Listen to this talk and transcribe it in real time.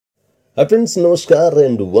Hi friends, नमस्कार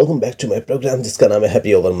and welcome back to my programme जिसका नाम है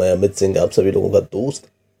हैप्पी ओवर। मैं अमित सिंह, आप सभी लोगों का दोस्त,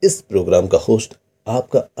 इस प्रोग्राम का होस्ट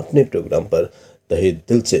आपका अपने प्रोग्राम पर तहे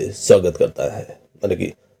दिल से स्वागत करता है, मतलब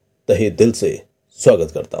कि तहे दिल से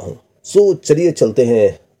स्वागत करता हूं। सो चलिए चलते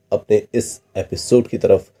हैं अपने इस एपिसोड की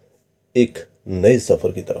तरफ, एक नए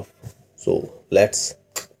सफर की तरफ। सो लेट्स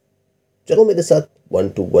चलो मेरे साथ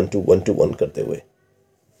 1 2 1 2 1 2 1 करते हुए।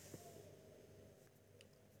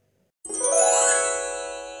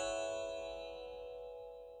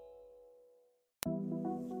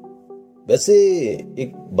 वैसे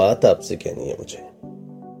एक बात आपसे कहनी है मुझे।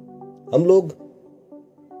 हम लोग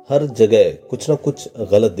हर जगह कुछ ना कुछ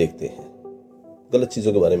गलत देखते हैं। गलत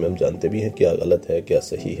चीजों के बारे में हम जानते भी हैं क्या गलत है क्या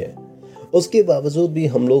सही है। उसके बावजूद भी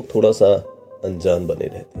हम लोग थोड़ा सा अनजान बने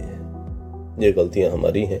रहते हैं। ये गलतियां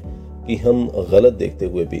हमारी हैं कि हम गलत देखते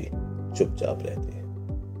हुए भी चुपचाप रहते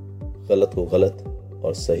हैं। गलत को गलत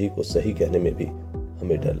और सही को सही कहने में भी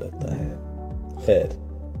हमें डर लगता है। खैर,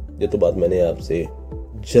 ये तो बात मैंने आपसे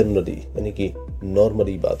जनरली यानी कि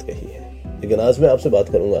नॉर्मली बात कही है, लेकिन आज मैं आपसे बात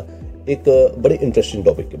करूंगा एक बड़े इंटरेस्टिंग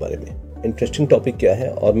टॉपिक के बारे में। इंटरेस्टिंग टॉपिक क्या है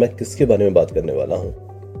और मैं किसके बारे में बात करने वाला हूं,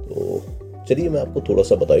 तो चलिए मैं आपको थोड़ा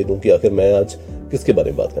सा बता ही दूं कि आखिर मैं आज किसके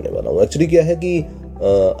बारे में बात करने वाला हूं। एक्चुअली क्या है कि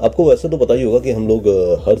आपको वैसे तो पता ही होगा कि हम लोग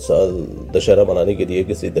हर साल दशहरा मनाने के लिए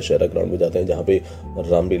किसी दशहरा ग्राउंड में जाते हैं जहाँ पे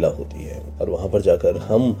रामलीला होती है, और वहां पर जाकर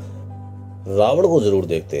हम रावण को जरूर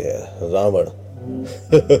देखते हैं। रावण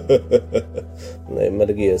नहीं,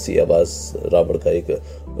 मतलब कि ऐसी आवाज रावण का एक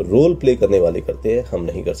रोल प्ले करने वाले करते हैं, हम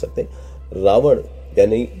नहीं कर सकते। रावण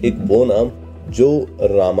यानी एक वो नाम जो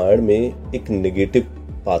रामायण में एक नेगेटिव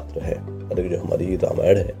पात्र है, मतलब जो हमारी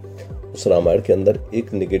रामायण है उस रामायण के अंदर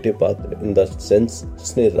एक नेगेटिव पात्र इन द सेंस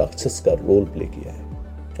जिसने राक्षस का रोल प्ले किया है,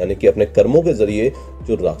 यानी कि अपने कर्मों के जरिए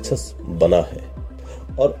जो राक्षस बना है,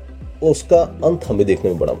 और उसका अंत हमें देखने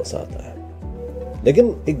में बड़ा मजा आता है।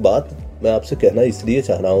 लेकिन एक बात मैं आपसे कहना इसलिए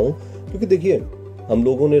चाह रहा हूं क्योंकि देखिए, हम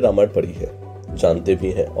लोगों ने रामायण पढ़ी है, जानते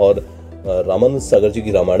भी हैं, और रामानंद सागर जी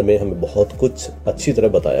की रामायण में हमें बहुत कुछ अच्छी तरह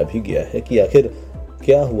बताया भी गया है कि आखिर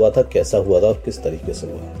क्या हुआ था, कैसा हुआ था और किस तरीके से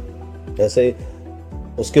हुआ है। ऐसे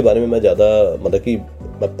उसके बारे में मैं ज्यादा, मतलब कि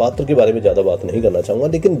मैं पात्र के बारे में ज्यादा बात नहीं करना चाहूंगा,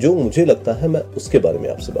 लेकिन जो मुझे लगता है मैं उसके बारे में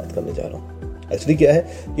आपसे बात करने जा रहा हूँ। एक्चुअली क्या है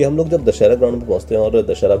कि हम लोग जब दशहरा ग्राउंड में पहुंचते हैं और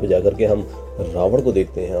दशहरा पे जाकर के हम रावण को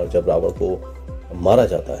देखते हैं, और जब रावण को मारा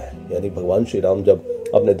जाता है, यानी भगवान श्री राम जब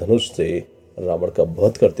अपने धनुष से रावण का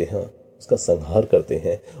वध करते हैं, उसका संहार करते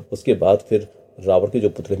हैं, उसके बाद फिर रावण के जो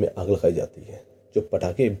पुतले में आग लगाई जाती है, जो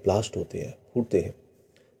पटाखे ब्लास्ट होते हैं, फूटते हैं,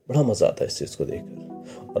 बड़ा मजा आता है इस चीज को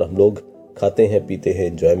देखकर। और हम लोग खाते हैं, पीते हैं,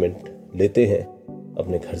 एंजॉयमेंट लेते हैं,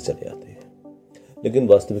 अपने घर चले आते हैं। लेकिन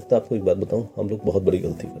वास्तविकता आपको एक बात बताऊं, हम लोग बहुत बड़ी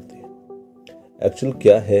गलती करते हैं। एक्चुअल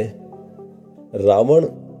क्या है, रावण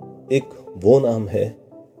एक वो नाम है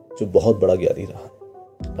जो बहुत बड़ा ज्ञानी रहा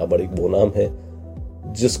है। रावण एक वो नाम है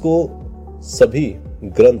जिसको सभी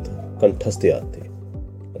ग्रंथ कंठस्थ याद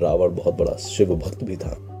थे। रावण बहुत बड़ा शिव भक्त भी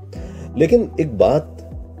था। लेकिन एक बात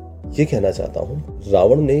ये कहना चाहता हूं,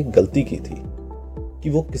 रावण ने एक गलती की थी कि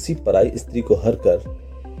वो किसी पराई स्त्री को हर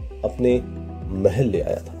कर अपने महल ले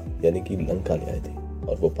आया था, यानी कि लंका ले आए थे।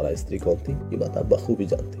 और वो पराई स्त्री कौन थी, ये बात आप बखूबी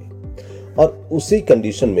जानते हैं। और उसी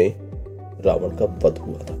कंडीशन में रावण का वध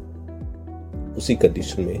हुआ था, उसी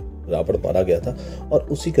कंडीशन में रावण मारा गया था, और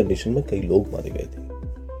उसी कंडीशन में कई लोग मारे गए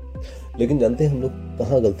थे। लेकिन जानते हैं हम लोग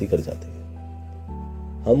कहां गलती कर जाते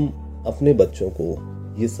हैं, हम अपने बच्चों को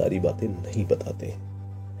ये सारी बातें नहीं बताते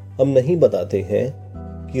हैं। हम नहीं बताते हैं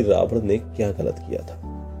कि रावण ने क्या गलत किया था।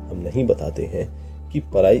 हम नहीं बताते हैं कि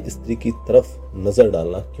पराई स्त्री की तरफ नजर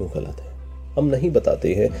डालना क्यों गलत है। हम नहीं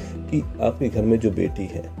बताते हैं कि आपके घर में जो बेटी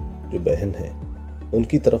है, जो बहन है,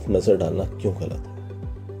 उनकी तरफ नजर डालना क्यों गलत है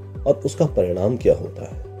और उसका परिणाम क्या होता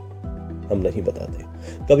है। हम नहीं बताते।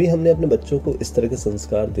 कभी हमने अपने बच्चों को इस तरह के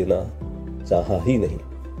संस्कार देना चाहा ही नहीं,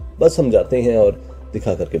 बस हम जाते हैं और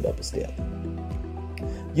दिखा करके वापस ले आते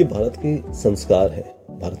हैं। ये भारत के संस्कार है,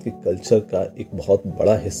 भारत के कल्चर का एक बहुत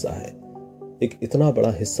बड़ा हिस्सा है। एक इतना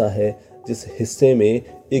बड़ा हिस्सा है जिस हिस्से में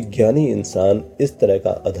एक ज्ञानी इंसान इस तरह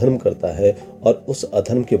का अधर्म करता है, और उस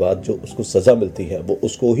अधर्म के बाद जो उसको सजा मिलती है वो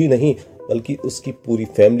उसको ही नहीं बल्कि उसकी पूरी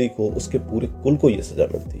फैमिली को, उसके पूरे कुल को ये सजा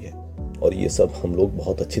मिलती है। और ये सब हम लोग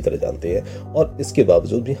बहुत अच्छी तरह जानते हैं, और इसके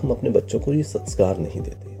बावजूद भी हम अपने बच्चों को ये संस्कार नहीं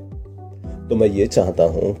देते। तो मैं ये चाहता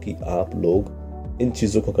हूं कि आप लोग इन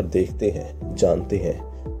चीजों को अगर देखते हैं, जानते हैं,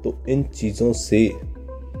 तो इन चीजों से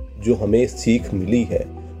जो हमें सीख मिली है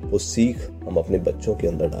वो सीख हम अपने बच्चों के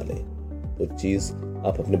अंदर डालें। वो चीज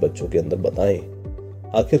आप अपने बच्चों के अंदर बताएं,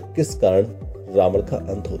 आखिर किस कारण रावण का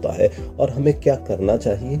अंत होता है और हमें क्या करना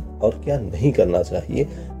चाहिए और क्या नहीं करना चाहिए।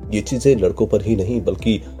 ये चीजें लड़कों पर ही नहीं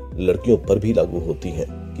बल्कि लड़कियों पर भी लागू होती हैं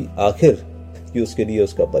कि आखिर कि उसके लिए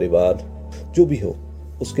उसका परिवार जो भी हो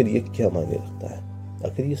उसके लिए क्या मायने रखता है।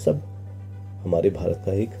 आखिर ये सब हमारे भारत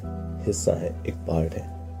का एक हिस्सा है, एक पार्ट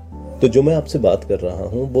है। तो जो मैं आपसे बात कर रहा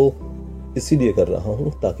हूं वो इसीलिए कर रहा हूं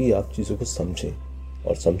ताकि आप चीजों को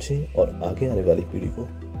समझें और आगे आने वाली पीढ़ी को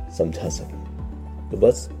समझा सकें। तो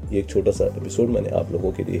बस ये एक छोटा सा एपिसोड मैंने आप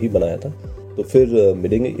लोगों के लिए ही बनाया था। तो फिर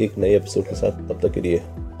मिलेंगे एक नए एपिसोड के साथ। तब तक के लिए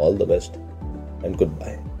all the best and good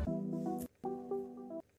bye.